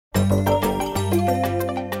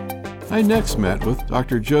I next met with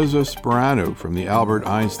Dr. Joseph Sparano from the Albert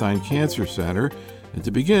Einstein Cancer Center, and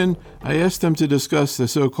to begin, I asked him to discuss the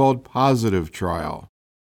so-called positive trial.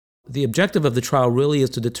 The objective of the trial really is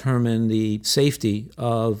to determine the safety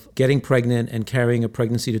of getting pregnant and carrying a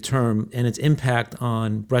pregnancy to term and its impact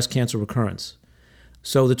on breast cancer recurrence.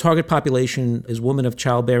 So the target population is women of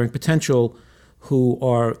childbearing potential who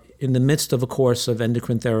are in the midst of a course of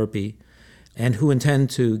endocrine therapy and who intend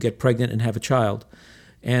to get pregnant and have a child.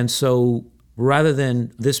 And so rather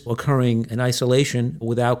than this occurring in isolation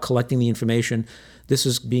without collecting the information, this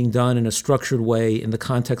is being done in a structured way in the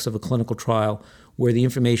context of a clinical trial where the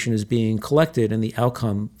information is being collected and the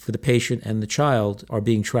outcome for the patient and the child are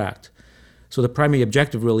being tracked. So the primary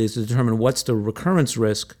objective really is to determine what's the recurrence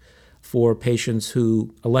risk for patients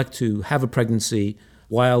who elect to have a pregnancy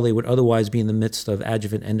while they would otherwise be in the midst of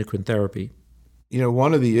adjuvant endocrine therapy. You know,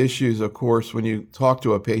 one of the issues, of course, when you talk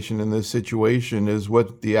to a patient in this situation is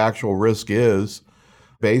what the actual risk is,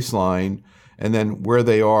 baseline, and then where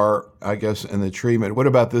they are, I guess, in the treatment. What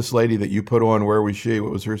about this lady that you put on? Where was she?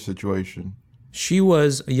 What was her situation? She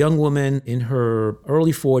was a young woman in her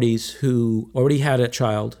early 40s who already had a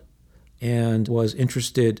child and was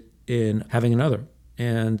interested in having another.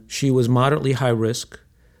 And she was moderately high risk,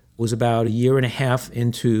 was about 1.5 years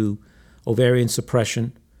into ovarian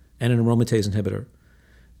suppression and an aromatase inhibitor.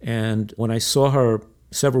 And when I saw her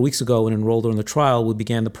several weeks ago and enrolled her in the trial, we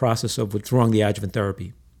began the process of withdrawing the adjuvant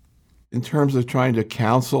therapy. In terms of trying to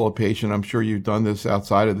counsel a patient, I'm sure you've done this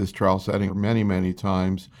outside of this trial setting many, many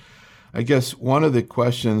times. I guess one of the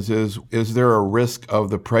questions is there a risk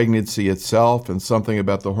of the pregnancy itself and something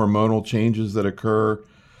about the hormonal changes that occur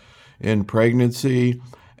in pregnancy?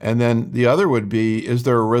 And then the other would be, is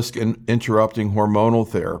there a risk in interrupting hormonal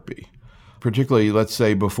therapy, particularly, let's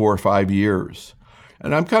say, before 5 years?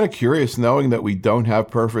 And I'm kind of curious, knowing that we don't have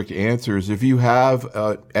perfect answers, if you have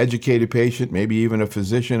an educated patient, maybe even a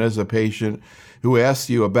physician as a patient, who asks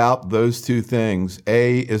you about those two things: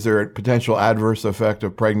 A, is there a potential adverse effect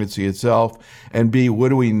of pregnancy itself? And B, what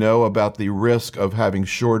do we know about the risk of having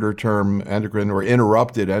shorter-term endocrine or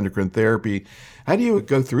interrupted endocrine therapy? How do you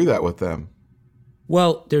go through that with them?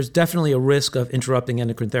 Well, there's definitely a risk of interrupting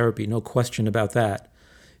endocrine therapy, no question about that.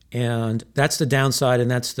 And that's the downside, and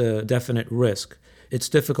that's the definite risk. It's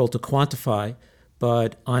difficult to quantify,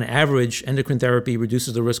 but on average, endocrine therapy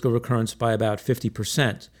reduces the risk of recurrence by about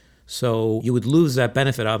 50%. So you would lose that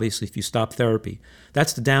benefit, obviously, if you stop therapy.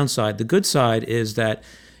 That's the downside. The good side is that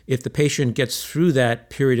if the patient gets through that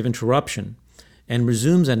period of interruption and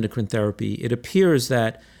resumes endocrine therapy, it appears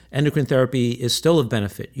that endocrine therapy is still of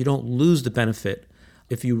benefit. You don't lose the benefit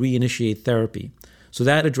if you reinitiate therapy. So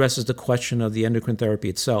that addresses the question of the endocrine therapy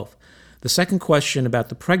itself. The second question about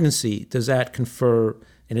the pregnancy, does that confer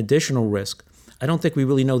an additional risk? I don't think we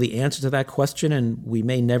really know the answer to that question, and we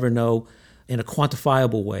may never know in a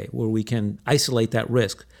quantifiable way where we can isolate that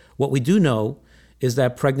risk. What we do know is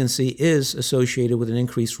that pregnancy is associated with an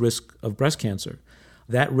increased risk of breast cancer.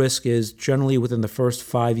 That risk is generally within the first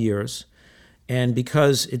 5 years, and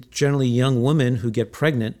because it's generally young women who get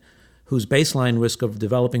pregnant, whose baseline risk of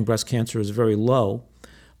developing breast cancer is very low,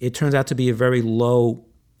 it turns out to be a very low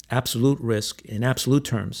absolute risk in absolute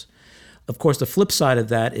terms. Of course, the flip side of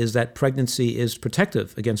that is that pregnancy is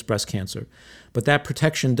protective against breast cancer, but that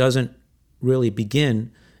protection doesn't really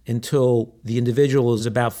begin until the individual is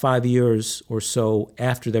about 5 years or so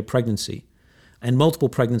after their pregnancy. And multiple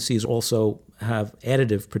pregnancies also have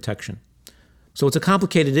additive protection. So it's a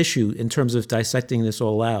complicated issue in terms of dissecting this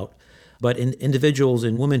all out. But in individuals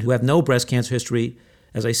and women who have no breast cancer history,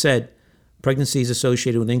 as I said, pregnancy is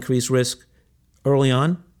associated with increased risk early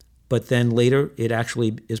on, but then later it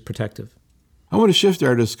actually is protective. I want to shift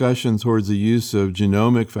our discussion towards the use of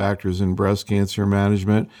genomic factors in breast cancer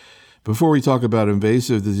management. Before we talk about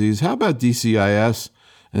invasive disease, how about DCIS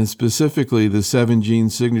and specifically the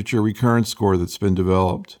 7-gene signature recurrence score that's been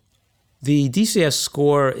developed? The DCIS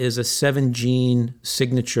score is a 7-gene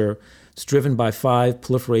signature. It's driven by 5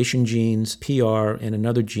 proliferation genes, PR, and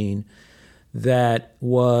another gene that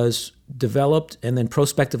was developed and then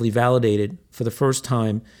prospectively validated for the first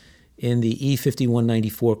time in the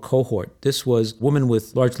E5194 cohort. This was a woman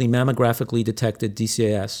with largely mammographically detected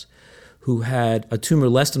DCIS who had a tumor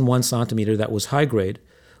less than 1 centimeter that was high grade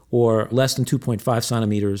or less than 2.5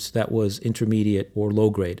 centimeters that was intermediate or low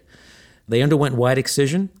grade. They underwent wide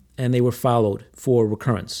excision and they were followed for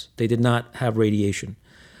recurrence. They did not have radiation.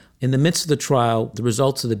 In the midst of the trial, the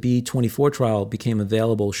results of the B24 trial became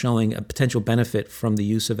available, showing a potential benefit from the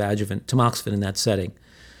use of adjuvant tamoxifen in that setting.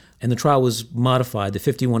 And the trial was modified. The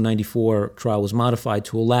 5194 trial was modified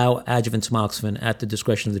to allow adjuvant tamoxifen at the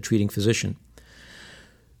discretion of the treating physician.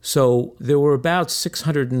 So there were about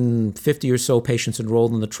 650 or so patients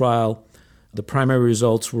enrolled in the trial. The primary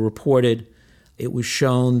results were reported. It was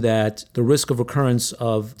shown that the risk of recurrence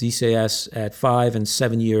of DCIS at 5 and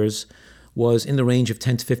 7 years was in the range of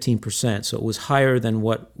 10 to 15%. So it was higher than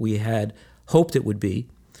what we had hoped it would be.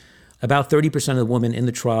 About 30% of the women in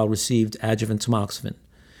the trial received adjuvant tamoxifen.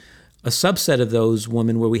 A subset of those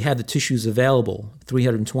women where we had the tissues available,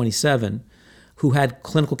 327, who had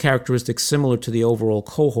clinical characteristics similar to the overall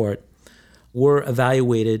cohort, were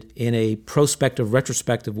evaluated in a prospective,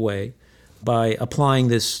 retrospective way by applying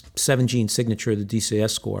this 7-gene signature, the DCIS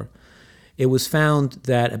score. It was found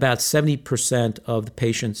that about 70% of the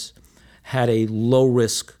patients had a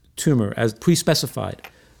low-risk tumor as pre-specified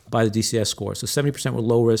by the DCIS score. So 70% were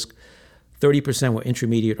low risk, 30% were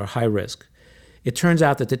intermediate or high risk. It turns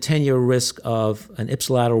out that the 10-year risk of an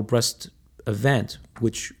ipsilateral breast event,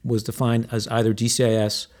 which was defined as either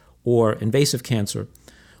DCIS or invasive cancer,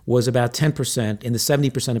 was about 10% in the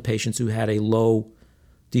 70% of patients who had a low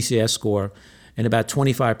DCIS score and about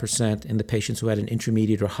 25% in the patients who had an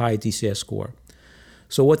intermediate or high DCIS score.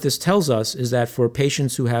 So what this tells us is that for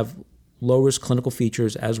patients who have low-risk clinical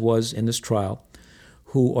features, as was in this trial,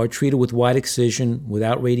 who are treated with wide excision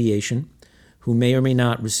without radiation, who may or may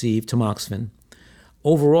not receive tamoxifen,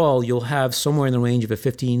 overall, you'll have somewhere in the range of a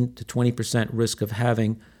 15 to 20% risk of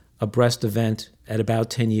having a breast event at about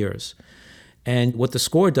 10 years. And what the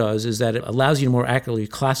score does is that it allows you to more accurately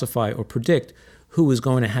classify or predict who is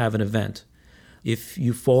going to have an event. If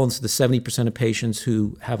you fall into the 70% of patients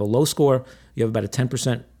who have a low score, you have about a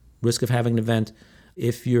 10% risk of having an event.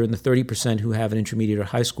 If you're in the 30% who have an intermediate or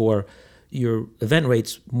high score, your event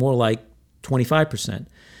rate's more like 25%.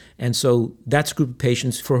 And so that's a group of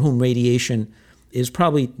patients for whom radiation is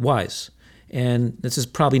probably wise. And this is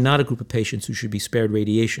probably not a group of patients who should be spared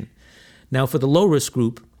radiation. Now, for the low-risk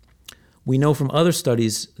group, we know from other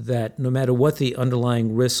studies that no matter what the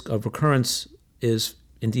underlying risk of recurrence is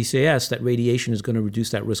in DCIS, that radiation is going to reduce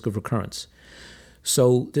that risk of recurrence.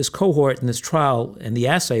 So this cohort in this trial and the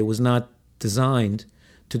assay was not designed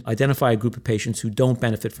to identify a group of patients who don't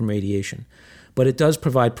benefit from radiation. But it does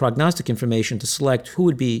provide prognostic information to select who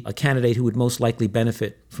would be a candidate who would most likely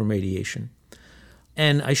benefit from radiation.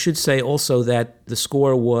 And I should say also that the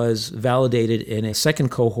score was validated in a second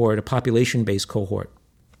cohort, a population-based cohort.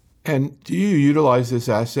 And do you utilize this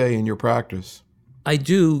assay in your practice? I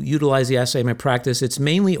do utilize the assay in my practice. It's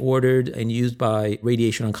mainly ordered and used by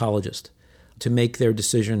radiation oncologists to make their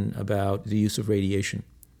decision about the use of radiation.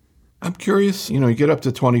 I'm curious, you get up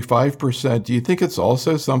to 25%. Do you think it's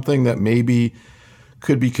also something that maybe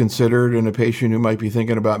could be considered in a patient who might be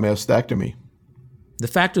thinking about mastectomy? The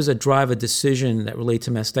factors that drive a decision that relate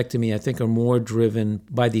to mastectomy, I think, are more driven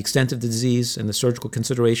by the extent of the disease and the surgical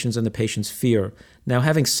considerations and the patient's fear. Now,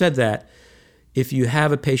 having said that, if you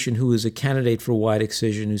have a patient who is a candidate for wide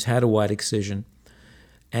excision, who's had a wide excision,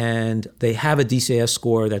 and they have a DCIS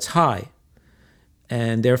score that's high,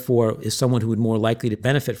 and therefore is someone who would more likely to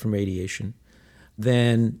benefit from radiation,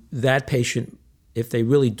 then that patient, if they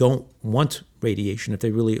really don't want radiation, if they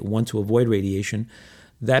really want to avoid radiation,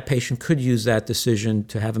 that patient could use that decision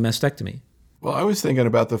to have a mastectomy. Well, I was thinking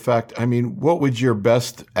about the fact, what would your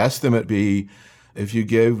best estimate be if you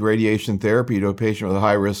give radiation therapy to a patient with a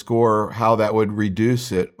high-risk score, how that would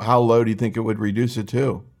reduce it? How low do you think it would reduce it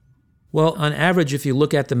to? Well, on average, if you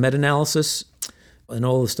look at the meta-analysis and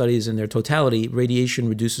all the studies in their totality, radiation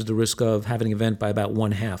reduces the risk of having an event by about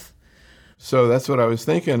 1/2. So that's what I was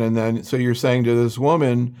thinking. And then, so you're saying to this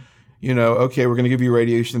woman, okay, we're going to give you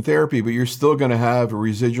radiation therapy, but you're still going to have a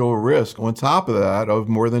residual risk on top of that of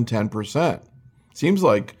more than 10%. Seems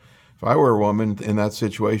like if I were a woman in that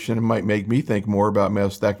situation, it might make me think more about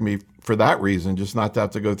mastectomy for that reason, just not to have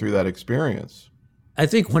to go through that experience. I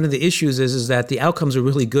think one of the issues is that the outcomes are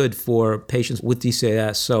really good for patients with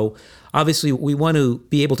DCIS. So obviously we want to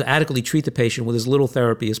be able to adequately treat the patient with as little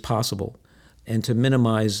therapy as possible and to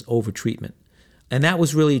minimize overtreatment. And that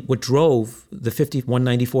was really what drove the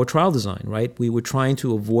 5194 trial design, right? We were trying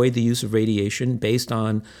to avoid the use of radiation based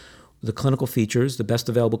on the clinical features, the best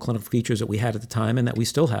available clinical features that we had at the time and that we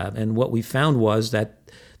still have. And what we found was that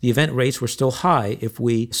the event rates were still high if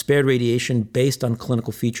we spared radiation based on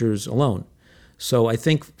clinical features alone. So I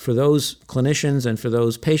think for those clinicians and for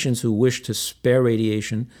those patients who wish to spare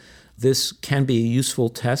radiation, this can be a useful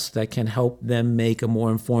test that can help them make a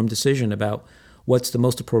more informed decision about what's the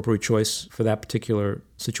most appropriate choice for that particular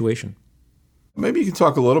situation. Maybe you can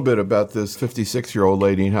talk a little bit about this 56-year-old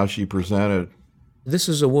lady and how she presented. This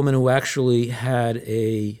is a woman who actually had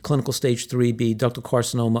a clinical stage 3B ductal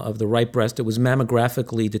carcinoma of the right breast. It was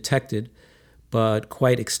mammographically detected, but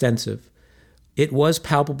quite extensive. It was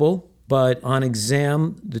palpable, But on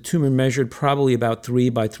exam, the tumor measured probably about 3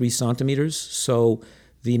 by 3 centimeters. So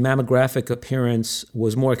the mammographic appearance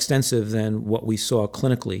was more extensive than what we saw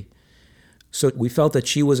clinically. So we felt that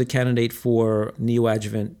she was a candidate for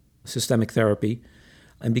neoadjuvant systemic therapy.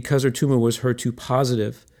 And because her tumor was HER2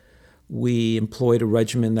 positive, we employed a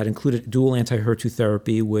regimen that included dual anti-HER2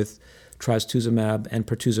 therapy with trastuzumab and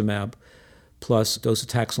pertuzumab, plus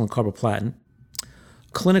docetaxel and carboplatin.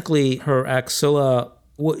 Clinically, her axilla,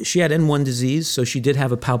 she had N1 disease, so she did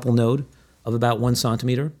have a palpal node of about 1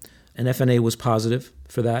 centimeter, and FNA was positive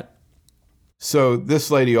for that. So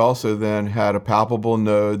this lady also then had a palpable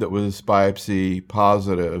node that was biopsy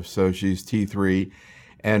positive. So she's T3,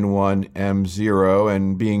 N1, M0,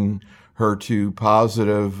 and being HER2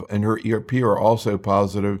 positive and her ERP are also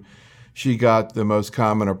positive, she got the most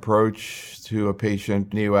common approach to a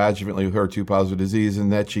patient neoadjuvantly with HER2 positive disease, in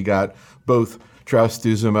that she got both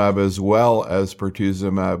trastuzumab as well as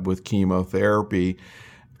pertuzumab with chemotherapy.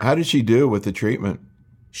 How did she do with the treatment?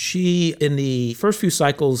 She, in the first few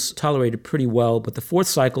cycles, tolerated pretty well, but the fourth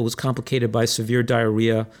cycle was complicated by severe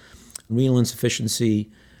diarrhea, renal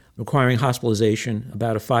insufficiency, requiring hospitalization,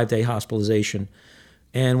 about a 5-day hospitalization.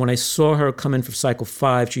 And when I saw her come in for cycle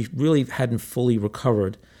 5, she really hadn't fully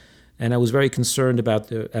recovered. And I was very concerned about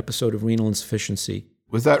the episode of renal insufficiency.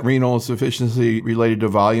 Was that renal insufficiency related to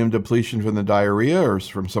volume depletion from the diarrhea or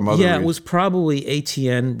from some other reason? It was probably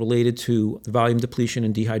ATN related to the volume depletion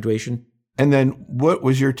and dehydration. And then what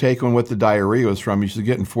was your take on what the diarrhea was from? She's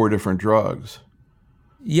getting 4 different drugs.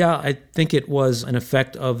 Yeah, I think it was an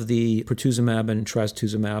effect of the pertuzumab and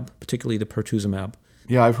trastuzumab, particularly the pertuzumab.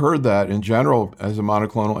 Yeah, I've heard that. In general, as a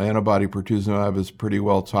monoclonal antibody, pertuzumab is pretty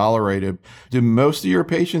well tolerated. Do most of your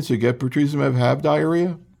patients who get pertuzumab have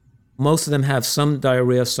diarrhea? Most of them have some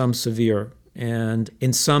diarrhea, some severe. And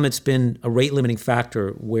in some, it's been a rate-limiting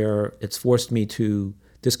factor where it's forced me to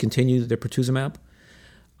discontinue the pertuzumab.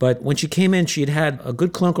 But when she came in, she had a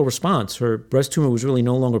good clinical response. Her breast tumor was really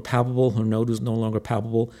no longer palpable. Her node was no longer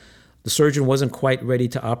palpable. The surgeon wasn't quite ready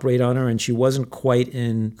to operate on her, and she wasn't quite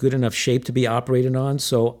in good enough shape to be operated on.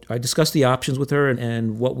 So I discussed the options with her,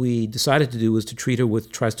 and what we decided to do was to treat her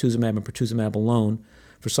with trastuzumab and pertuzumab alone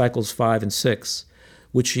for cycles 5 and 6,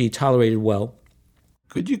 which she tolerated well.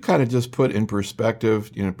 Could you kind of just put in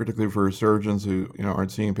perspective, particularly for surgeons who,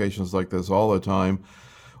 aren't seeing patients like this all the time,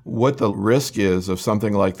 what the risk is of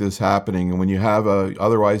something like this happening? And when you have a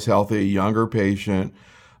otherwise healthy, younger patient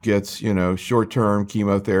gets, short-term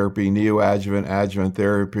chemotherapy, neoadjuvant, adjuvant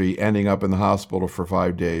therapy, ending up in the hospital for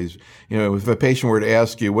 5 days. If a patient were to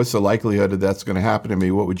ask you, what's the likelihood that that's going to happen to me,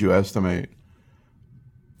 what would you estimate?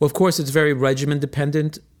 Well, of course, it's very regimen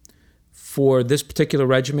dependent. For this particular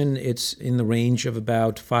regimen, it's in the range of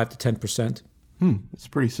about 5 to 10%. It's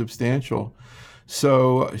pretty substantial.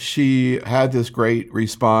 So she had this great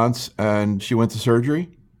response and she went to surgery?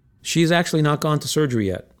 She's actually not gone to surgery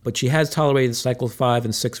yet, but she has tolerated cycle 5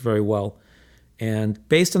 and 6 very well. And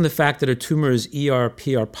based on the fact that her tumor is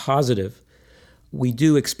ER/PR positive, we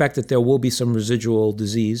do expect that there will be some residual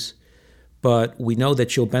disease, but we know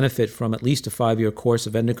that she'll benefit from at least a 5-year course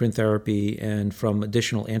of endocrine therapy and from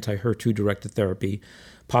additional anti-HER2 directed therapy,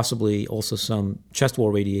 possibly also some chest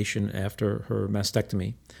wall radiation after her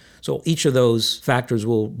mastectomy. So each of those factors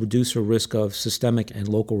will reduce her risk of systemic and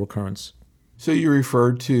local recurrence. So you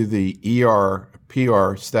referred to the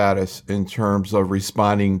ER/PR status in terms of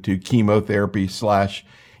responding to chemotherapy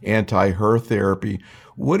 / anti-HER therapy.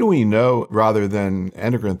 What do we know, rather than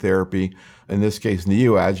endocrine therapy, in this case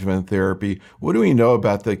neoadjuvant therapy, what do we know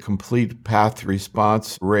about the complete path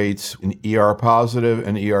response rates in ER positive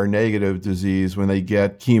and ER negative disease when they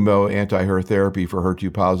get chemo anti-HER therapy for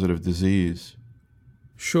HER2 positive disease?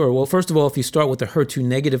 Sure. Well, first of all, if you start with the HER2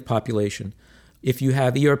 negative population, if you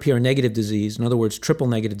have ER/PR negative disease, in other words, triple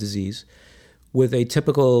negative disease, with a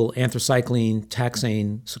typical anthracycline,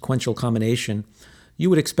 taxane sequential combination, you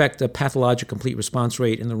would expect a pathologic complete response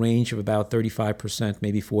rate in the range of about 35%,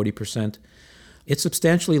 maybe 40%. It's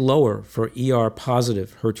substantially lower for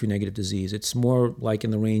ER-positive HER2 negative disease. It's more like in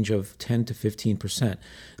the range of 10 to 15%.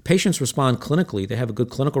 Patients respond clinically. They have a good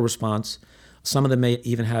clinical response. Some of them may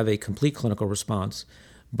even have a complete clinical response.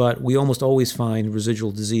 But we almost always find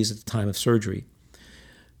residual disease at the time of surgery.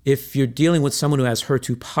 If you're dealing with someone who has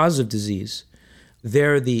HER2 positive disease,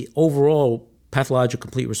 there the overall pathologic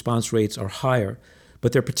complete response rates are higher,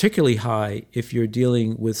 but they're particularly high if you're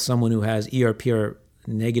dealing with someone who has ER/PR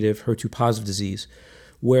negative HER2 positive disease,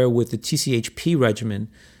 where with the TCHP regimen,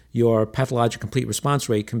 your pathologic complete response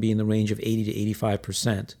rate can be in the range of 80 to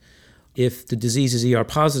 85%. If the disease is ER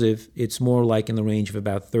positive, it's more like in the range of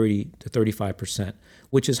about 30 to 35%,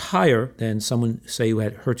 which is higher than someone, say, who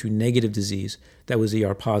had HER2 negative disease that was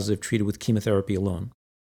ER positive treated with chemotherapy alone.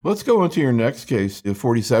 Let's go on to your next case, a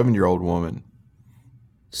 47-year-old woman.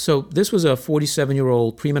 So this was a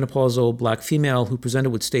 47-year-old premenopausal black female who presented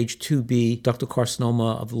with stage 2B ductal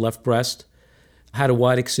carcinoma of the left breast, had a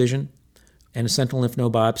wide excision, and a sentinel lymph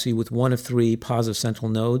node biopsy with one of 3 positive sentinel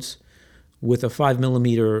nodes with a 5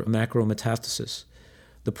 millimeter macrometastasis.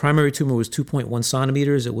 The primary tumor was 2.1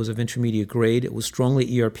 centimeters. It was of intermediate grade. It was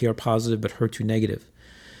strongly ER/PR positive but HER2 negative.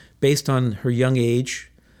 Based on her young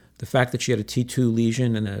age, the fact that she had a T2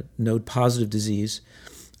 lesion and a node positive disease,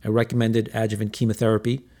 I recommended adjuvant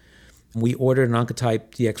chemotherapy. We ordered an Oncotype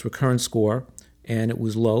DX recurrence score, and it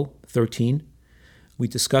was low, 13. We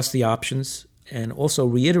discussed the options and also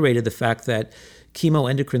reiterated the fact that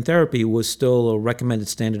chemoendocrine therapy was still a recommended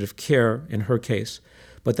standard of care in her case,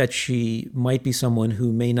 but that she might be someone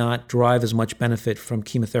who may not derive as much benefit from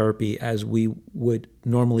chemotherapy as we would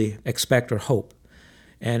normally expect or hope.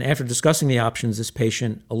 And after discussing the options, this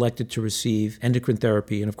patient elected to receive endocrine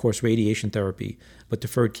therapy and, of course, radiation therapy, but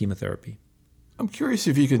deferred chemotherapy. I'm curious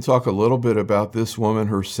if you can talk a little bit about this woman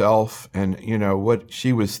herself and, what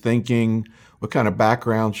she was thinking, what kind of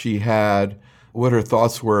background she had, what her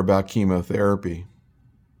thoughts were about chemotherapy.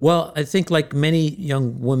 Well, I think like many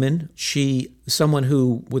young women, she is someone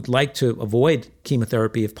who would like to avoid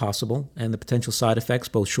chemotherapy if possible and the potential side effects,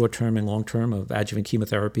 both short-term and long-term, of adjuvant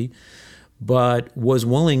chemotherapy, but was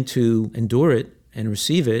willing to endure it and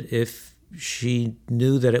receive it if she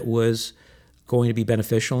knew that it was going to be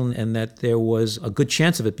beneficial and that there was a good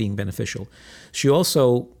chance of it being beneficial. She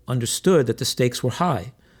also understood that the stakes were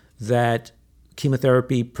high, that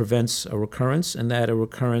chemotherapy prevents a recurrence and that a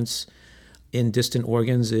recurrence in distant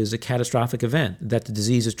organs is a catastrophic event, that the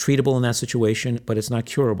disease is treatable in that situation, but it's not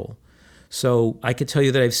curable. So I could tell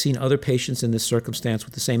you that I've seen other patients in this circumstance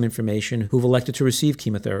with the same information who've elected to receive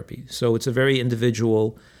chemotherapy. So it's a very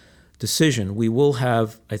individual decision. We will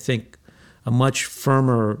have, I think, a much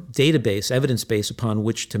firmer database, evidence base upon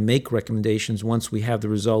which to make recommendations once we have the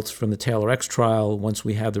results from the TAILOR-X trial, once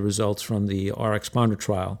we have the results from the RxPonder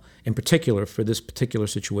trial, in particular for this particular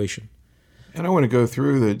situation. And I want to go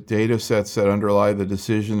through the data sets that underlie the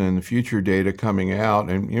decision and the future data coming out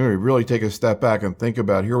and really take a step back and think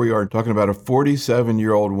about, here we are talking about a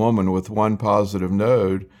 47-year-old woman with one positive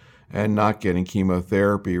node and not getting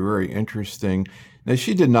chemotherapy. Very interesting. Now,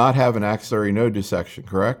 she did not have an axillary node dissection,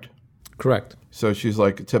 correct? Correct. So she's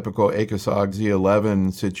like a typical ACOSOG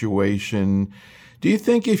Z11 situation. Do you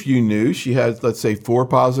think if you knew she had, let's say, 4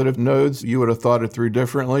 positive nodes, you would have thought it through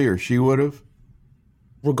differently, or she would have?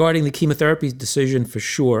 Regarding the chemotherapy decision, for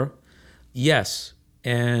sure, yes.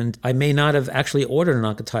 And I may not have actually ordered an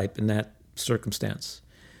Oncotype in that circumstance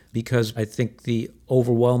because I think the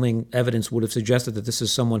overwhelming evidence would have suggested that this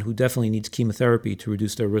is someone who definitely needs chemotherapy to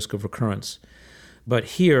reduce their risk of recurrence. But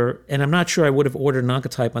here, and I'm not sure I would have ordered an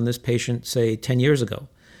Oncotype on this patient, say, 10 years ago,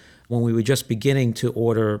 when we were just beginning to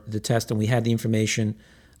order the test and we had the information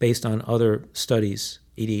based on other studies,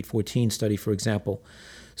 8814 study, for example.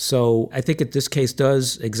 So I think that this case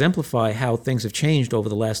does exemplify how things have changed over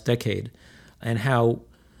the last decade and how,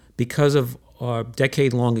 because of our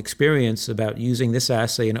decade-long experience about using this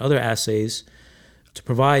assay and other assays to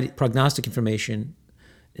provide prognostic information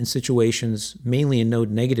in situations mainly in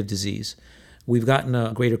node-negative disease, we've gotten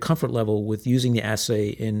a greater comfort level with using the assay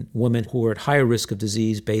in women who are at higher risk of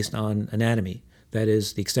disease based on anatomy, that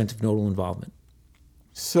is, the extent of nodal involvement.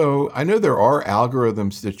 So I know there are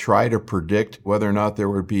algorithms to try to predict whether or not there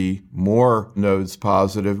would be more nodes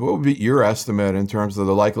positive. What would be your estimate in terms of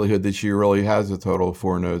the likelihood that she really has a total of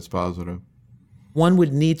 4 nodes positive? One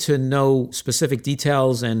would need to know specific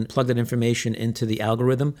details and plug that information into the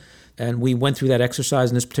algorithm. And we went through that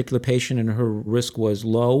exercise in this particular patient, and her risk was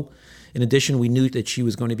low. In addition, we knew that she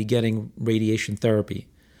was going to be getting radiation therapy.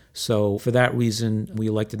 So for that reason, we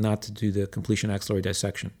elected not to do the completion axillary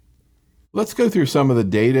dissection. Let's go through some of the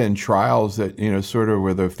data and trials that, sort of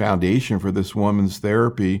were the foundation for this woman's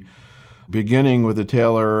therapy, beginning with the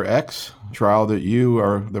TAILOR-X trial that you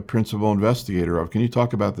are the principal investigator of. Can you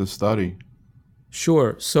talk about this study?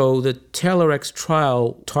 Sure. So the TAILOR-X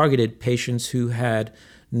trial targeted patients who had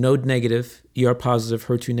node-negative, ER-positive,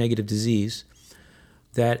 HER2-negative disease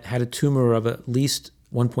that had a tumor of at least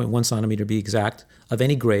 1.1 centimeter, to be exact, of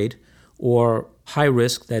any grade, or high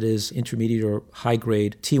risk, that is intermediate or high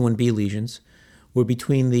grade T1B lesions, were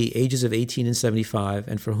between the ages of 18 and 75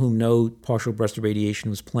 and for whom no partial breast irradiation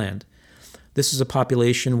was planned. This is a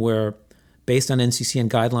population where based on NCCN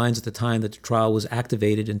guidelines at the time that the trial was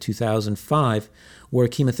activated in 2005, where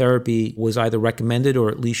chemotherapy was either recommended or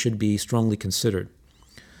at least should be strongly considered.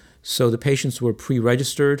 So the patients were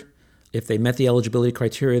pre-registered. If they met the eligibility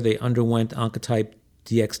criteria, they underwent Oncotype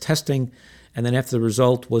DX testing, and then after the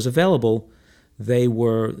result was available, they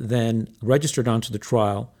were then registered onto the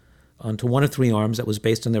trial, onto one of three arms that was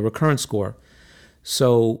based on their recurrence score.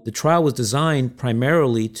 So the trial was designed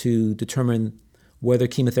primarily to determine whether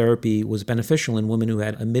chemotherapy was beneficial in women who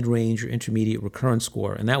had a mid-range or intermediate recurrence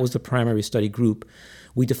score, and that was the primary study group.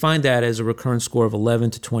 We defined that as a recurrence score of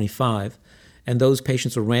 11 to 25, and those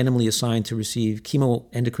patients were randomly assigned to receive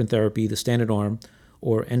chemoendocrine therapy, the standard arm,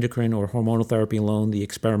 or endocrine or hormonal therapy alone, the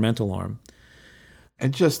experimental arm.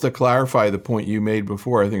 And just to clarify the point you made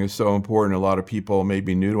before, I think is so important. A lot of people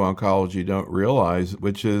maybe new to oncology don't realize,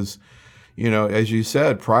 which is, as you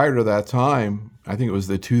said, prior to that time, I think it was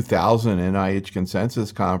the 2000 NIH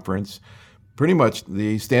Consensus Conference, pretty much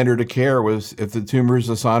the standard of care was if the tumor is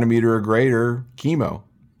a centimeter or greater, chemo,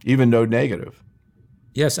 even node negative.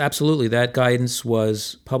 Yes, absolutely. That guidance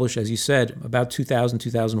was published, as you said, about 2000,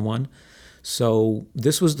 2001. So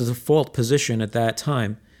this was the default position at that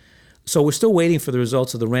time. So we're still waiting for the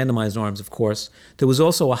results of the randomized arms, of course. There was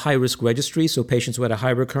also a high-risk registry, so patients who had a high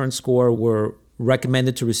recurrence score were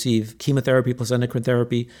recommended to receive chemotherapy plus endocrine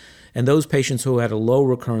therapy, and those patients who had a low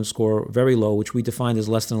recurrence score, very low, which we defined as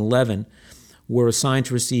less than 11, were assigned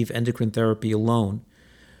to receive endocrine therapy alone.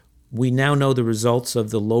 We now know the results of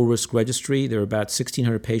the low-risk registry. There are about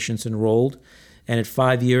 1,600 patients enrolled, and at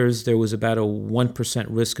 5 years, there was about a 1%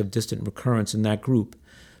 risk of distant recurrence in that group.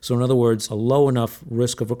 So in other words, a low enough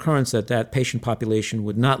risk of recurrence that that patient population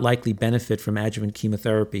would not likely benefit from adjuvant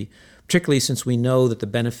chemotherapy, particularly since we know that the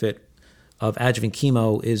benefit of adjuvant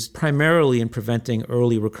chemo is primarily in preventing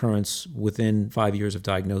early recurrence within 5 years of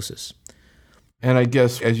diagnosis. And I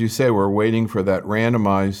guess, as you say, we're waiting for that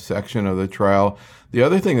randomized section of the trial. The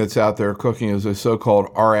other thing that's out there cooking is a so-called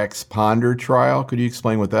RX-Ponder trial. Could you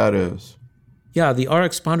explain what that is? Yeah, the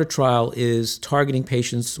RX-Ponder trial is targeting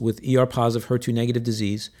patients with ER-positive, HER2-negative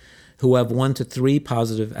disease who have 1 to 3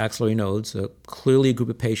 positive axillary nodes, clearly a group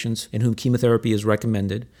of patients in whom chemotherapy is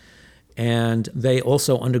recommended. And they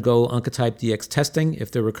also undergo Oncotype DX testing. If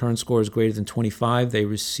their recurrence score is greater than 25, they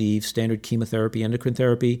receive standard chemotherapy, endocrine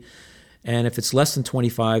therapy. And if it's less than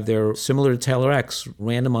 25, they're similar to Taylor X,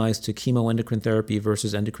 randomized to chemoendocrine therapy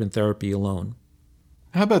versus endocrine therapy alone.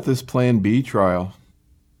 How about this Plan B trial?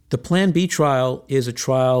 The Plan B trial is a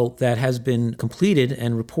trial that has been completed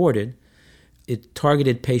and reported. It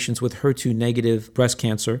targeted patients with HER2-negative breast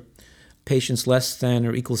cancer, patients less than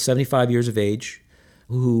or equal to 75 years of age,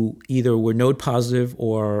 who either were node positive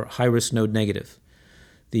or high-risk node negative.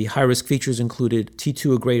 The high-risk features included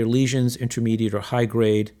T2 or greater lesions, intermediate or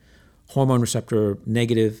high-grade, hormone receptor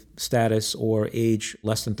negative status or age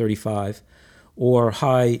less than 35, or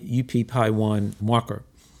high UP-PI1 marker.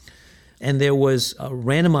 And there was a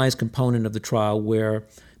randomized component of the trial where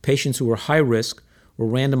patients who were high risk were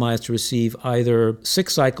randomized to receive either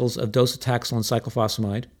 6 cycles of docetaxel and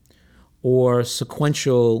cyclophosphamide or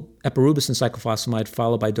sequential epirubicin cyclophosphamide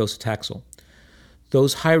followed by docetaxel.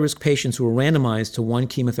 Those high-risk patients who were randomized to one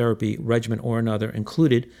chemotherapy regimen or another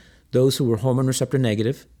included those who were hormone receptor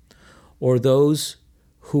negative or those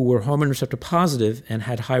who were hormone receptor positive and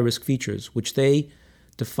had high-risk features, which they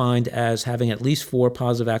defined as having at least 4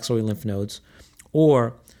 positive axillary lymph nodes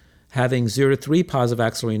or having 0 to 3 positive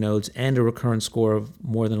axillary nodes and a recurrence score of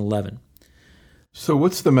more than 11. So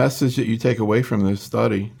what's the message that you take away from this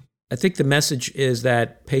study? I think the message is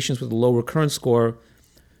that patients with a low recurrence score,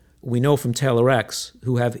 we know from Taylor X,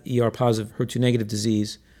 who have ER-positive, HER2-negative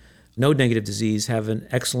disease, node-negative disease, have an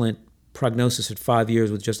excellent prognosis at 5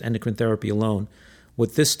 years with just endocrine therapy alone.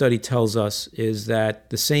 What this study tells us is that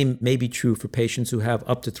the same may be true for patients who have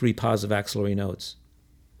up to 3 positive axillary nodes.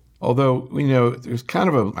 Although, there's kind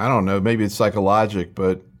of I don't know, maybe it's psychologic,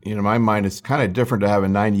 but, in my mind, it's kind of different to have a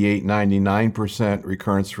 98, 99%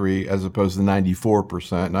 recurrence free as opposed to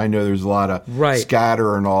 94%. And I know there's a lot of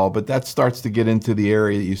scatter and all, but that starts to get into the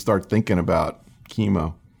area that you start thinking about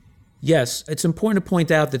chemo. Yes, it's important to point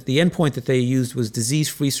out that the endpoint that they used was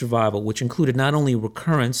disease-free survival, which included not only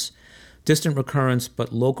recurrence, distant recurrence,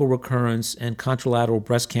 but local recurrence and contralateral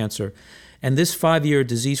breast cancer. And this 5-year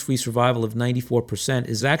disease-free survival of 94%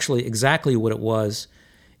 is actually exactly what it was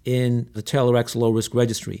in the Taylor X low-risk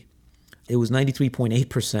registry. It was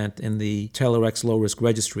 93.8% in the Taylor X low-risk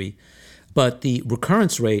registry, but the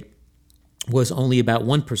recurrence rate was only about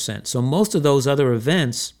 1%. So most of those other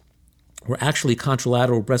events were actually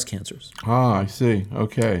contralateral breast cancers. Ah, I see.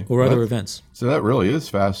 Okay. Or other events. So that really is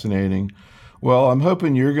fascinating. Well, I'm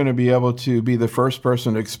hoping you're going to be able to be the first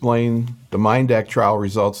person to explain the MINDAC trial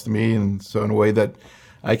results to me, and so in a way that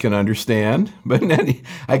I can understand. But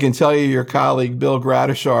I can tell you your colleague, Bill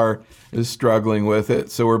Gradishar, is struggling with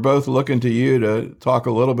it. So we're both looking to you to talk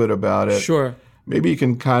a little bit about it. Sure. Maybe you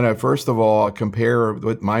can kind of, first of all, compare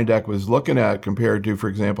what MINDAC was looking at compared to, for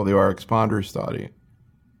example, the RxPonder study.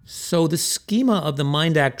 So the schema of the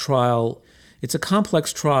MINDAC trial, it's a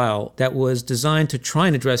complex trial that was designed to try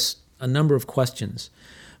and address a number of questions.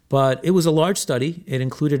 But it was a large study. It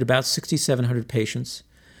included about 6,700 patients.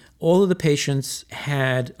 All of the patients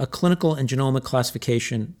had a clinical and genomic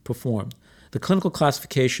classification performed. The clinical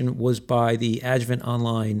classification was by the Adjuvant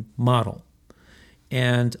Online model.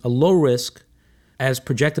 And a low risk, as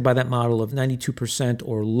projected by that model of 92%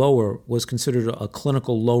 or lower, was considered a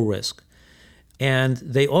clinical low risk. And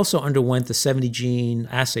they also underwent the 70-gene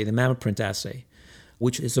assay, the MammaPrint assay,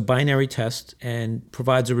 which is a binary test and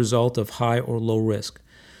provides a result of high or low risk.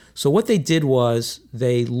 So what they did was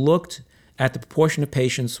they looked at the proportion of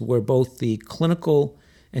patients where both the clinical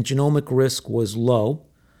and genomic risk was low.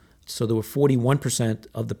 So there were 41%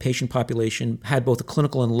 of the patient population had both a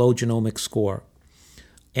clinical and low genomic score.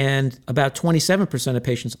 And about 27% of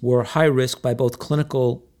patients were high risk by both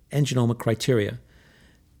clinical and genomic criteria.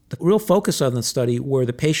 The real focus of the study were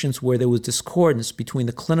the patients where there was discordance between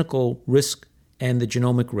the clinical risk and the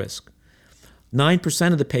genomic risk.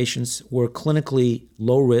 9% of the patients were clinically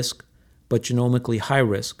low risk, but genomically high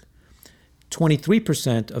risk.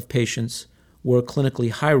 23% of patients were clinically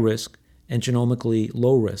high risk and genomically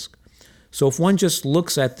low risk. So if one just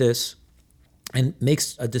looks at this and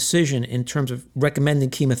makes a decision in terms of recommending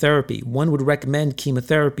chemotherapy, one would recommend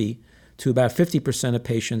chemotherapy to about 50% of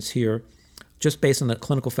patients here, just based on the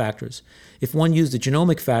clinical factors. If one used the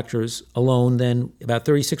genomic factors alone, then about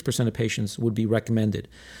 36% of patients would be recommended.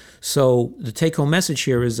 So the take-home message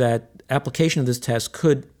here is that application of this test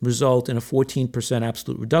could result in a 14%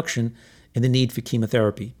 absolute reduction in the need for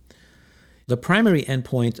chemotherapy. The primary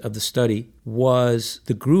endpoint of the study was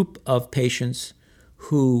the group of patients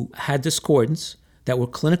who had discordance that were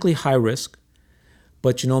clinically high risk,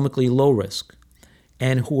 but genomically low risk,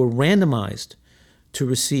 and who were randomized to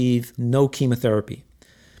receive no chemotherapy.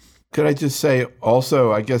 Could I just say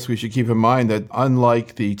also, I guess we should keep in mind that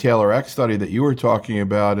unlike the TAILOR-X study that you were talking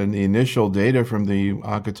about and the initial data from the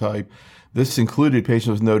Oncotype, this included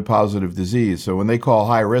patients with node-positive disease. So when they call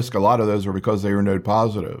high risk, a lot of those were because they were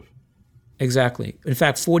node-positive. Exactly. In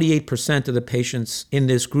fact, 48% of the patients in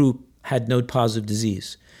this group had node-positive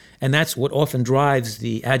disease. And that's what often drives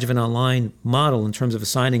the Adjuvant Online model in terms of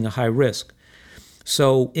assigning a high risk.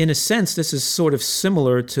 So in a sense, this is sort of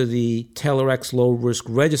similar to the TAILOR-X low risk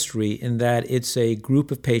registry in that it's a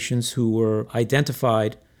group of patients who were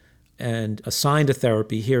identified and assigned a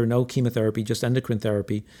therapy, here no chemotherapy, just endocrine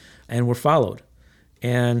therapy, and were followed.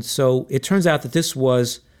 And so it turns out that this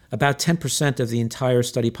was about 10% of the entire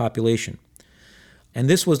study population. And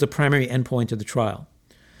this was the primary endpoint of the trial.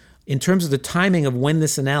 In terms of the timing of when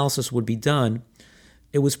this analysis would be done,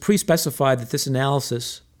 it was pre-specified that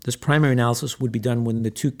this primary analysis would be done when the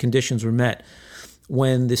two conditions were met.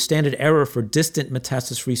 When the standard error for distant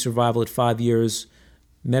metastasis-free survival at 5 years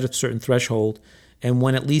met a certain threshold, and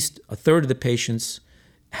when at least a third of the patients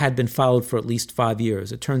had been followed for at least 5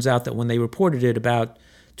 years. It turns out that when they reported it, about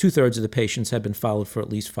 2/3 of the patients had been followed for at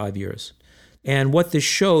least 5 years. And what this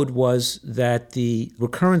showed was that the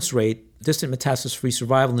recurrence rate, distant metastasis-free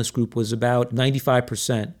survival in this group, was about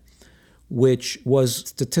 95%, which was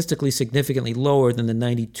statistically significantly lower than the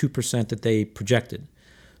 92% that they projected.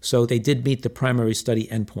 So they did meet the primary study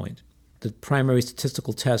endpoint. The primary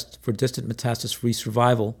statistical test for distant metastasis-free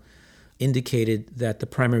survival indicated that the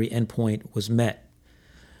primary endpoint was met.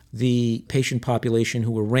 The patient population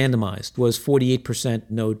who were randomized was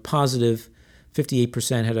 48% node positive,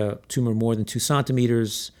 58% had a tumor more than 2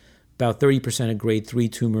 centimeters, about 30% had grade 3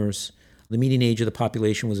 tumors. The median age of the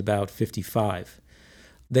population was about 55.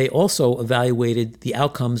 They also evaluated the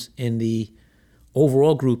outcomes in the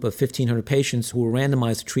overall group of 1,500 patients who were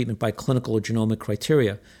randomized to treatment by clinical or genomic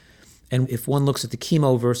criteria. And if one looks at the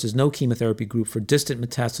chemo versus no chemotherapy group for distant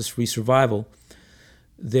metastasis-free survival,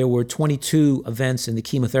 there were 22 events in the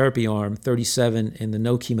chemotherapy arm, 37 in the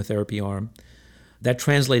no chemotherapy arm. That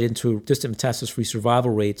translated into distant metastasis-free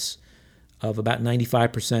survival rates of about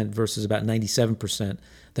 95% versus about 97%.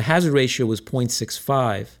 The hazard ratio was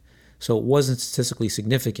 0.65, so it wasn't statistically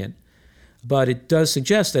significant. But it does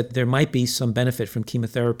suggest that there might be some benefit from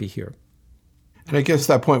chemotherapy here. And I guess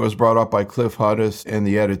that point was brought up by Cliff Hudis in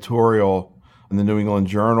the editorial in the New England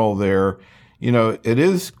Journal there. it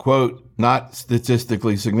is, quote, not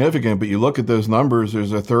statistically significant, but you look at those numbers,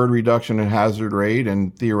 there's a third reduction in hazard rate,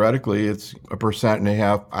 and theoretically it's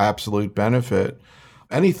 1.5% absolute benefit.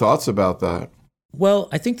 Any thoughts about that? Well,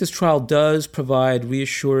 I think this trial does provide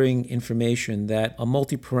reassuring information that a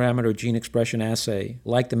multi-parameter gene expression assay,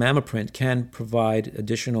 like the MammaPrint, can provide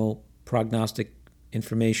additional prognostic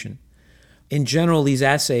information. In general, these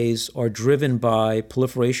assays are driven by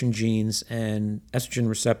proliferation genes and estrogen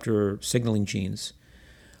receptor signaling genes.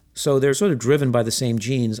 So they're sort of driven by the same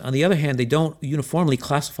genes. On the other hand, they don't uniformly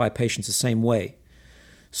classify patients the same way.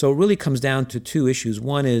 So it really comes down to two issues.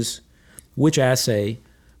 One is which assay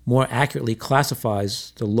more accurately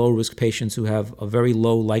classifies the low-risk patients who have a very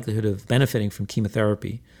low likelihood of benefiting from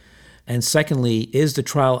chemotherapy. And secondly, is the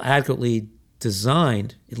trial adequately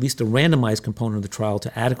designed, at least the randomized component of the trial,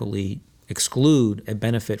 to adequately exclude a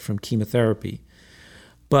benefit from chemotherapy?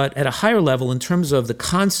 But at a higher level, in terms of the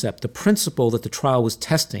concept, the principle that the trial was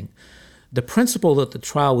testing,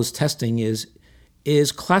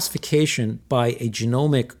 is classification by a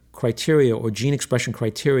genomic criteria or gene expression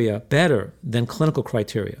criteria better than clinical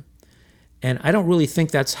criteria. And I don't really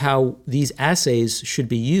think that's how these assays should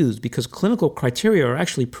be used, because clinical criteria are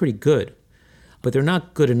actually pretty good, but they're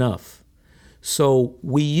not good enough. So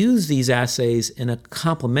we use these assays in a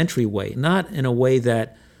complementary way, not in a way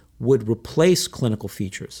that would replace clinical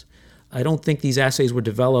features. I don't think these assays were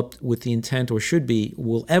developed with the intent, or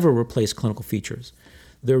will ever replace clinical features.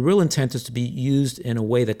 Their real intent is to be used in a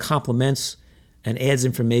way that complements and adds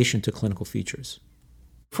information to clinical features.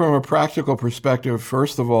 From a practical perspective,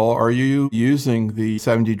 first of all, are you using the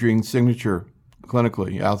 7D gene signature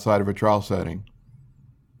clinically outside of a trial setting?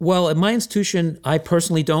 Well, at my institution, I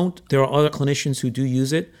personally don't. There are other clinicians who do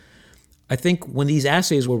use it. I think when these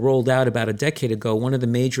assays were rolled out about a decade ago, one of the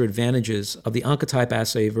major advantages of the Oncotype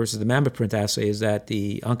assay versus the MammaPrint assay is that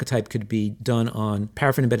the Oncotype could be done on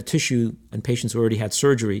paraffin-embedded tissue in patients who already had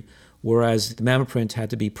surgery, whereas the MammaPrint had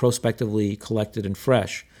to be prospectively collected and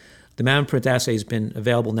fresh. The MammaPrint assay has been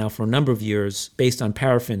available now for a number of years based on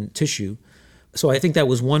paraffin tissue. So I think that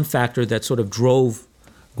was one factor that sort of drove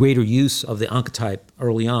greater use of the Oncotype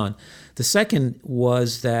early on. The second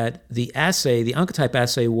was that the Oncotype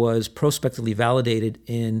assay, was prospectively validated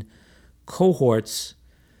in cohorts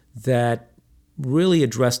that really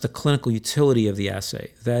addressed the clinical utility of the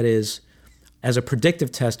assay. That is, as a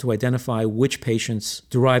predictive test to identify which patients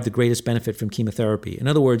derive the greatest benefit from chemotherapy. In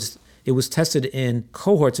other words, it was tested in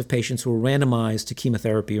cohorts of patients who were randomized to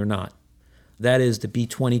chemotherapy or not. That is the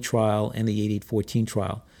B20 trial and the 8814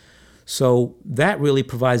 trial. So that really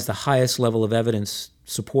provides the highest level of evidence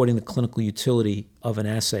supporting the clinical utility of an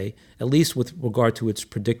assay, at least with regard to its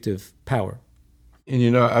predictive power.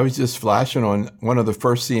 And I was just flashing on one of the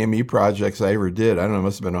first CME projects I ever did. I don't know, it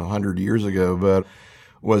must have been 100 years ago, but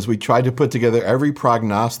was we tried to put together every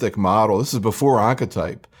prognostic model. This is before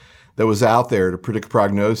Oncotype, that was out there to predict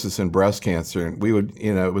prognosis in breast cancer. And we would,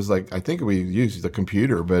 it was like, I think we used the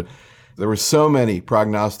computer, but there were so many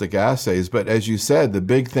prognostic assays. But as you said, the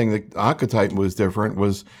big thing that Oncotype was different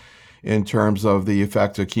was in terms of the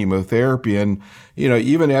effect of chemotherapy. And,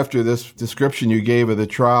 even after this description you gave of the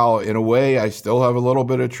trial, in a way, I still have a little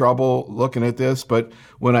bit of trouble looking at this. But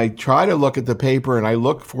when I try to look at the paper and I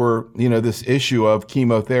look for, this issue of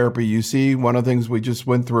chemotherapy, you see one of the things we just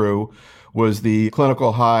went through was the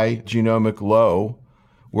clinical high, genomic low,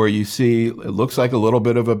 where you see it looks like a little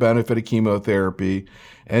bit of a benefit of chemotherapy.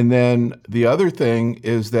 And then the other thing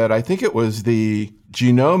is that I think it was the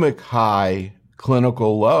genomic high,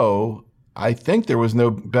 clinical low, I think there was no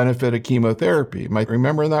benefit of chemotherapy. Am I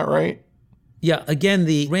remembering that right? Yeah, again,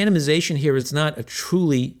 the randomization here is not a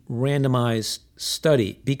truly randomized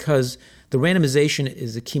study, because the randomization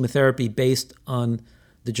is a chemotherapy based on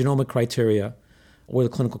the genomic criteria or the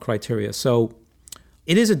clinical criteria. So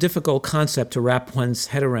it is a difficult concept to wrap one's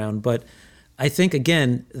head around, but I think,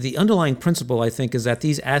 again, the underlying principle, I think, is that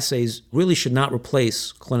these assays really should not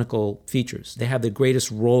replace clinical features. They have the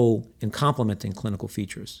greatest role in complementing clinical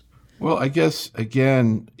features. Well, I guess,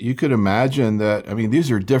 again, you could imagine that,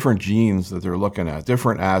 these are different genes that they're looking at,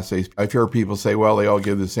 different assays. I've heard people say, well, they all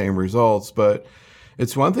give the same results, but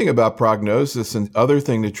it's one thing about prognosis and other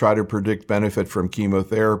thing to try to predict benefit from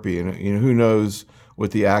chemotherapy. And who knows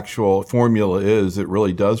what the actual formula is that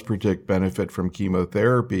really does predict benefit from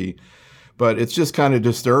chemotherapy. But it's just kind of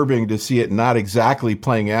disturbing to see it not exactly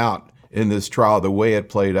playing out in this trial the way it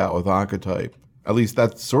played out with Oncotype. At least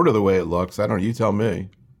that's sort of the way it looks. I don't know, you tell me.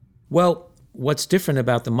 Well, what's different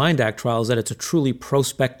about the MINDAC trial is that it's a truly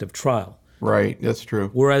prospective trial. Right, that's true.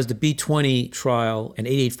 Whereas the B20 trial and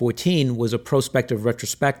 8814 was a prospective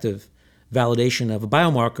retrospective validation of a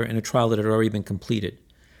biomarker in a trial that had already been completed.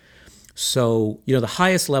 So, the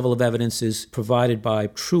highest level of evidence is provided by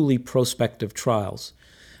truly prospective trials.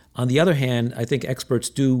 On the other hand, I think experts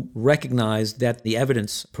do recognize that the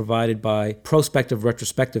evidence provided by prospective,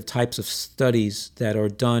 retrospective types of studies that are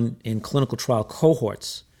done in clinical trial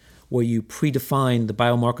cohorts, where you predefine the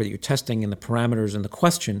biomarker that you're testing and the parameters and the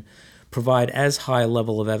question, provide as high a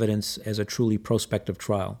level of evidence as a truly prospective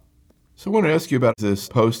trial. So I want to ask you about this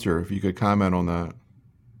poster, if you could comment on that.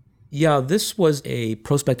 Yeah, this was a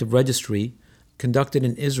prospective registry conducted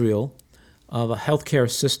in Israel of a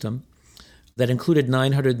healthcare system that included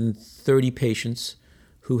 930 patients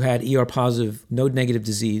who had ER-positive, node-negative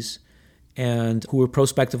disease and who were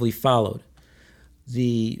prospectively followed.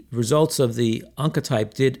 The results of the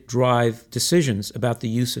oncotype did drive decisions about the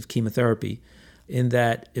use of chemotherapy, in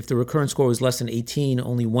that if the recurrence score was less than 18,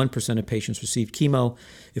 only 1% of patients received chemo.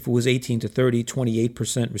 If it was 18 to 30,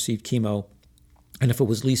 28% received chemo. And if it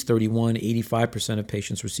was at least 31, 85% of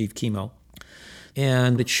patients received chemo.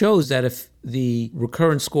 And it shows that if the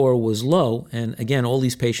recurrence score was low, and again, all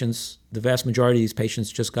these patients, the vast majority of these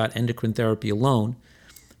patients just got endocrine therapy alone,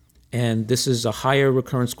 and this is a higher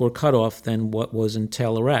recurrence score cutoff than what was in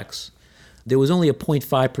TAILOR-X. There was only a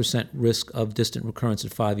 0.5% risk of distant recurrence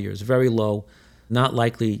at 5 years, very low, not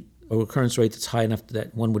likely a recurrence rate that's high enough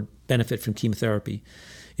that one would benefit from chemotherapy.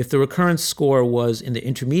 If the recurrence score was in the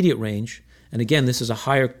intermediate range, and again, this is a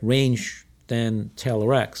higher range than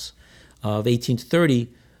TAILOR-X, of 18 to 30,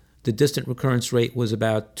 the distant recurrence rate was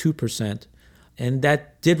about 2%. And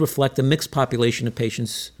that did reflect a mixed population of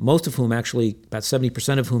patients, most of whom actually, about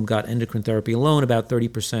 70% of whom got endocrine therapy alone, about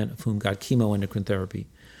 30% of whom got chemoendocrine therapy.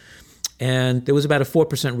 And there was about a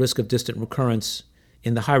 4% risk of distant recurrence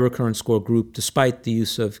in the high recurrence score group, despite the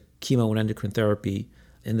use of chemo and endocrine therapy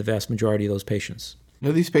in the vast majority of those patients.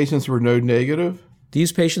 Now, these patients were node negative?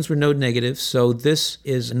 These patients were node negative, so this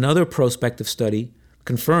is another prospective study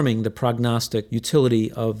confirming the prognostic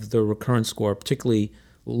utility of the recurrence score, particularly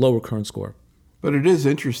low recurrence score. But it is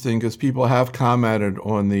interesting because people have commented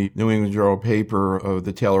on the New England Journal paper of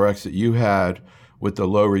the TAILOR-X that you had with the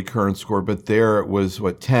low recurrence score, but there it was,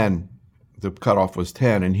 10? The cutoff was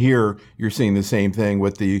 10. And here you're seeing the same thing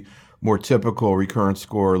with the more typical recurrence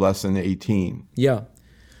score less than 18. Yeah.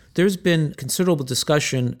 There's been considerable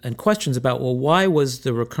discussion and questions about, why was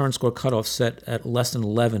the recurrence score cutoff set at less than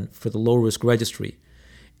 11 for the low-risk registry?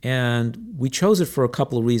 And we chose it for a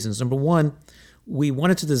couple of reasons. Number one, we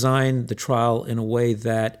wanted to design the trial in a way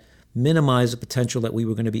that minimized the potential that we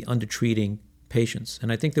were going to be undertreating patients.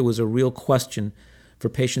 And I think there was a real question for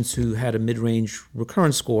patients who had a mid-range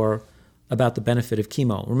recurrence score about the benefit of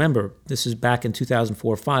chemo. Remember, this is back in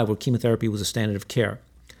 2004 or 5 where chemotherapy was a standard of care.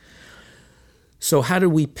 So how did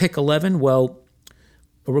we pick 11? Well,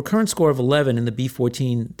 a recurrence score of 11 in the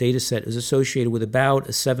B14 dataset is associated with about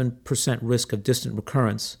a 7% risk of distant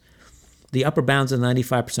recurrence. The upper bounds of the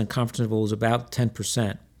 95% confidence interval is about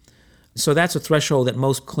 10%. So that's a threshold that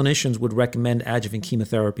most clinicians would recommend adjuvant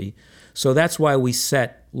chemotherapy. So that's why we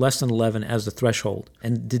set less than 11 as the threshold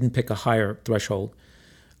and didn't pick a higher threshold.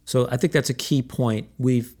 So I think that's a key point.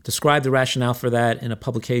 We've described the rationale for that in a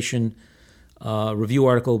publication review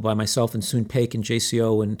article by myself and Soon Paik in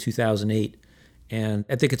JCO in 2008. And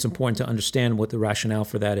I think it's important to understand what the rationale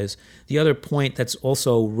for that is. The other point that's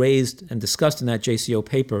also raised and discussed in that JCO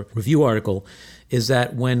paper review article is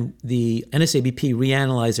that when the NSABP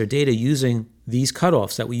reanalyzed their data using these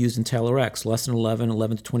cutoffs that we used in TAILOR-X, less than 11,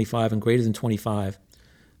 11 to 25, and greater than 25,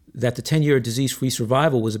 that the 10-year disease-free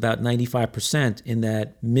survival was about 95% in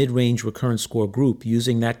that mid-range recurrence score group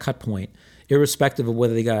using that cut point, irrespective of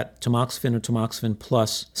whether they got tamoxifen or tamoxifen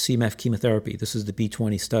plus CMF chemotherapy. This is the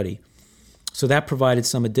B20 study. So that provided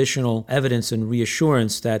some additional evidence and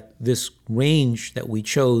reassurance that this range that we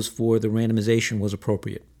chose for the randomization was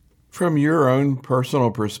appropriate. From your own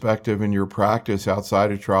personal perspective in your practice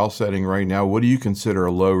outside a trial setting right now, what do you consider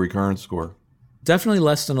a low recurrence score? Definitely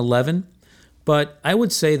less than 11, but I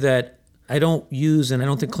would say that I don't use, and I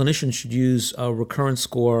don't think clinicians should use, a recurrence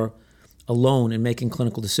score alone in making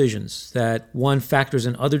clinical decisions. That one factors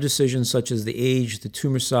in other decisions such as the age, the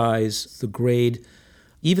tumor size, the grade,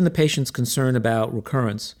 even the patient's concern about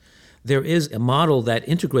recurrence. There is a model that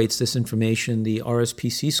integrates this information, the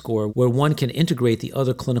RSPC score, where one can integrate the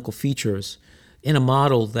other clinical features in a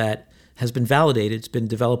model that has been validated. It's been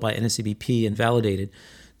developed by NSABP and validated,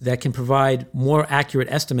 that can provide more accurate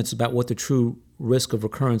estimates about what the true risk of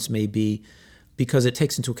recurrence may be, because it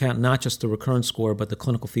takes into account not just the recurrence score, but the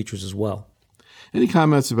clinical features as well. Any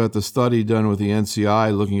comments about the study done with the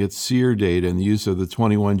NCI looking at SEER data and the use of the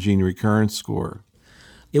 21-gene recurrence score?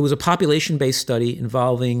 It was a population-based study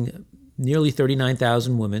involving nearly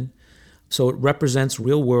 39,000 women, so it represents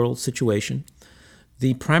real-world situation.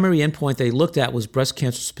 The primary endpoint they looked at was breast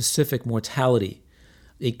cancer-specific mortality.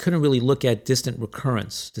 They couldn't really look at distant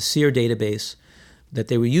recurrence. The SEER database that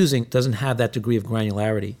they were using doesn't have that degree of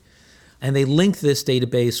granularity. And they linked this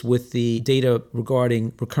database with the data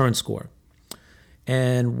regarding recurrence score.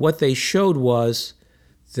 And what they showed was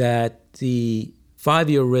that the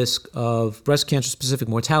 5-year risk of breast cancer-specific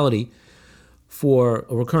mortality for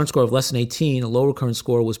a recurrence score of less than 18, a low recurrence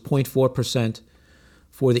score was 0.4%.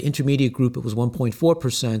 For the intermediate group, it was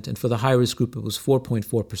 1.4%, and for the high-risk group, it was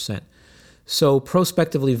 4.4%. So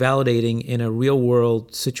prospectively validating in a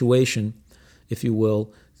real-world situation, if you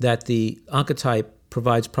will, that the oncotype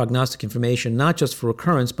provides prognostic information not just for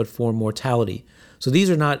recurrence, but for mortality. So these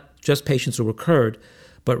are not just patients who recurred,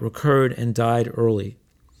 but recurred and died early.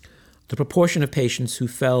 The proportion of patients who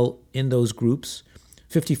fell in those groups,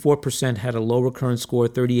 54% had a low recurrence score,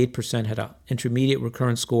 38% had an intermediate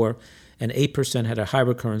recurrence score, and 8% had a high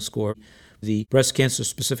recurrence score. The breast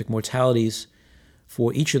cancer-specific mortalities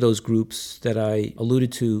for each of those groups that I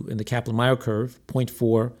alluded to in the Kaplan-Meier curve,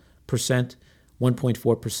 0.4%,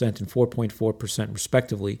 1.4%, and 4.4%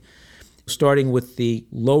 respectively. Starting with the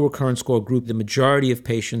low recurrence score group, the majority of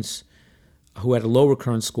patients who had a low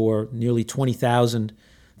recurrence score, nearly 20,000,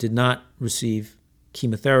 did not receive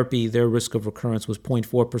chemotherapy. Their risk of recurrence was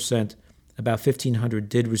 0.4%. About 1,500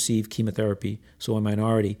 did receive chemotherapy, so a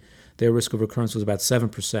minority. Their risk of recurrence was about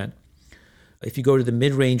 7%. If you go to the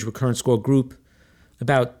mid-range recurrence score group,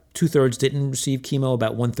 about 2/3 didn't receive chemo,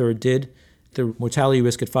 about 1/3 did. The mortality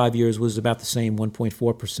risk at 5 years was about the same,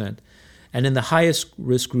 1.4%. And in the highest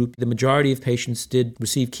risk group, the majority of patients did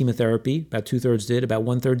receive chemotherapy, about 2/3 did, about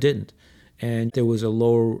 1/3 didn't. And there was a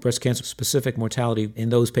lower breast cancer-specific mortality in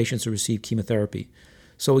those patients who received chemotherapy.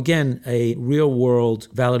 So again, a real-world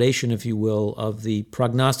validation, if you will, of the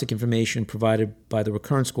prognostic information provided by the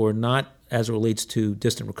recurrence score, not as it relates to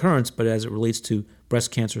distant recurrence, but as it relates to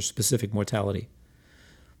breast cancer-specific mortality.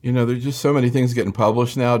 You know, there's just so many things getting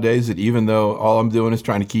published nowadays that even though all I'm doing is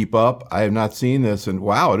trying to keep up, I have not seen this. And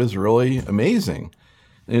wow, it is really amazing.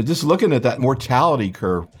 And just looking at that mortality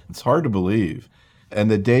curve, it's hard to believe.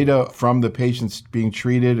 And the data from the patients being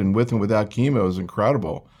treated and with and without chemo is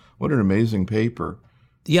incredible. What an amazing paper.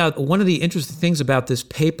 Yeah, one of the interesting things about this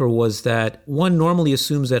paper was that one normally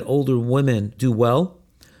assumes that older women do well,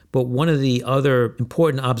 but one of the other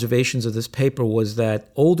important observations of this paper was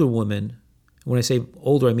that older women, when I say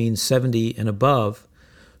older, I mean 70 and above,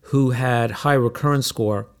 who had high recurrence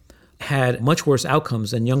score, had much worse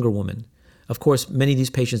outcomes than younger women. Of course, many of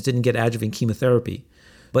these patients didn't get adjuvant chemotherapy,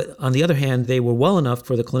 but on the other hand, they were well enough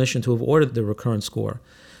for the clinician to have ordered the recurrence score.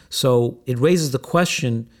 So it raises the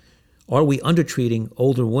question, are we undertreating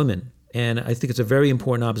older women? And I think it's a very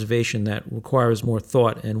important observation that requires more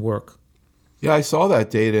thought and work. Yeah, I saw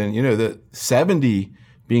that data, and you know, the 70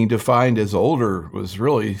 being defined as older was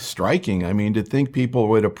really striking. I mean, to think people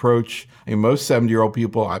would approach, most 70-year-old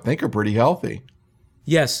people, I think, are pretty healthy.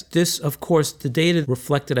 Yes, this, of course, the data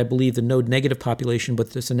reflected, I believe, the node-negative population,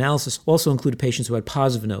 but this analysis also included patients who had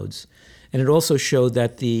positive nodes. And it also showed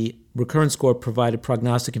that the recurrence score provided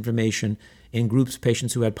prognostic information in groups of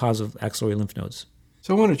patients who had positive axillary lymph nodes.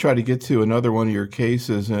 So I want to try to get to another one of your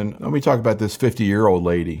cases, and let me talk about this 50-year-old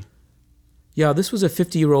lady. Yeah, this was a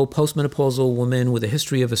 50-year-old postmenopausal woman with a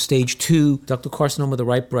history of a stage 2 ductal carcinoma of the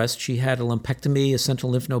right breast. She had a lumpectomy, a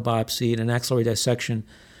central lymph node biopsy, and an axillary dissection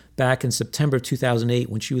back in September 2008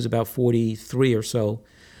 when she was about 43 or so.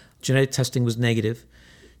 Genetic testing was negative.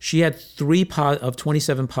 She had 3 of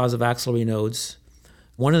 27 positive axillary nodes.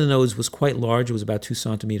 One of the nodes was quite large. It was about 2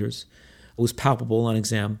 centimeters. It was palpable on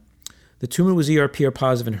exam. The tumor was ER/PR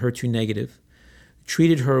positive and HER2 negative.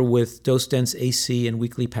 Treated her with dose-dense AC and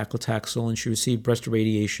weekly paclitaxel, and she received breast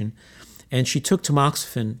irradiation. And she took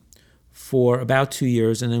tamoxifen for about 2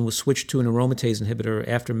 years and then was switched to an aromatase inhibitor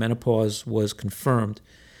after menopause was confirmed.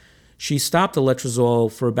 She stopped the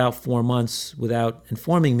letrozole for about 4 months without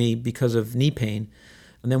informing me because of knee pain.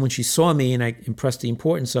 And then when she saw me and I impressed the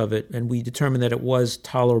importance of it, and we determined that it was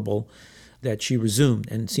tolerable, that she resumed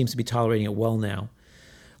and seems to be tolerating it well now.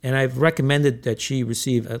 And I've recommended that she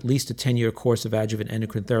receive at least a 10-year course of adjuvant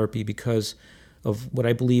endocrine therapy because of what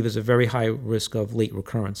I believe is a very high risk of late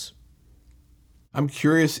recurrence. I'm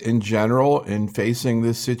curious in general, in facing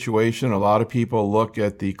this situation, a lot of people look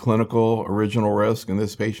at the clinical original risk, and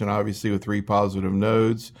this patient obviously with 3 positive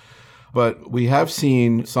nodes. But we have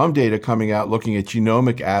seen some data coming out looking at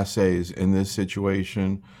genomic assays in this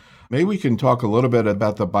situation. Maybe we can talk a little bit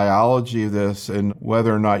about the biology of this and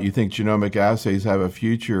whether or not you think genomic assays have a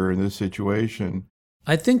future in this situation.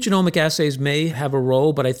 I think genomic assays may have a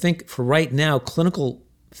role, but I think for right now, clinical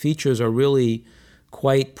features are really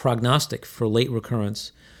quite prognostic for late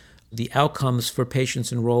recurrence. the outcomes for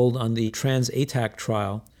patients enrolled on the trans-ATAC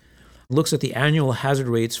trial, looks at the annual hazard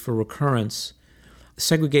rates for recurrence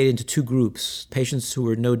segregated into two groups: patients who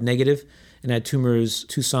were node negative and had tumors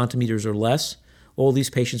 2 centimeters or less. All these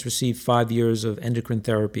patients received 5 years of endocrine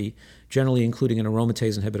therapy, generally including an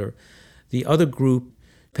aromatase inhibitor. The other group,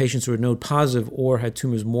 patients who were node positive or had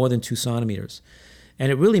tumors more than 2 centimeters.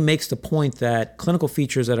 And it really makes the point that clinical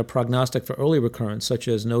features that are prognostic for early recurrence, such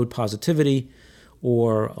as node positivity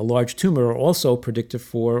or a large tumor, are also predictive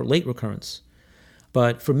for late recurrence.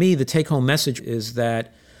 But for me, the take-home message is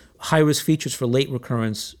that high-risk features for late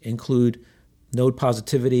recurrence include node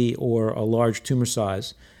positivity or a large tumor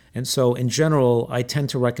size. And so in general, I tend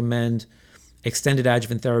to recommend extended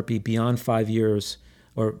adjuvant therapy beyond 5 years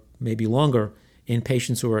or maybe longer in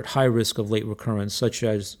patients who are at high risk of late recurrence, such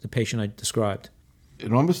as the patient I described.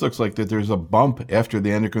 It almost looks like that there's a bump after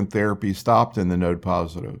the endocrine therapy stopped in the node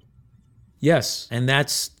positive. Yes, and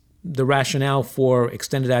that's the rationale for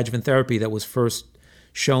extended adjuvant therapy that was first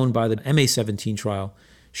shown by the MA17 trial,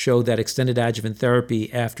 showed that extended adjuvant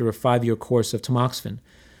therapy after a 5-year course of tamoxifen,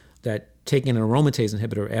 that taking an aromatase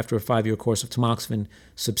inhibitor after a 5-year course of tamoxifen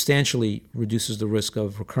substantially reduces the risk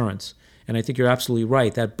of recurrence. And I think you're absolutely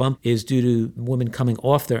right. That bump is due to women coming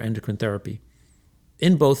off their endocrine therapy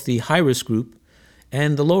in both the high-risk group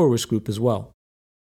and the lower-risk group as well.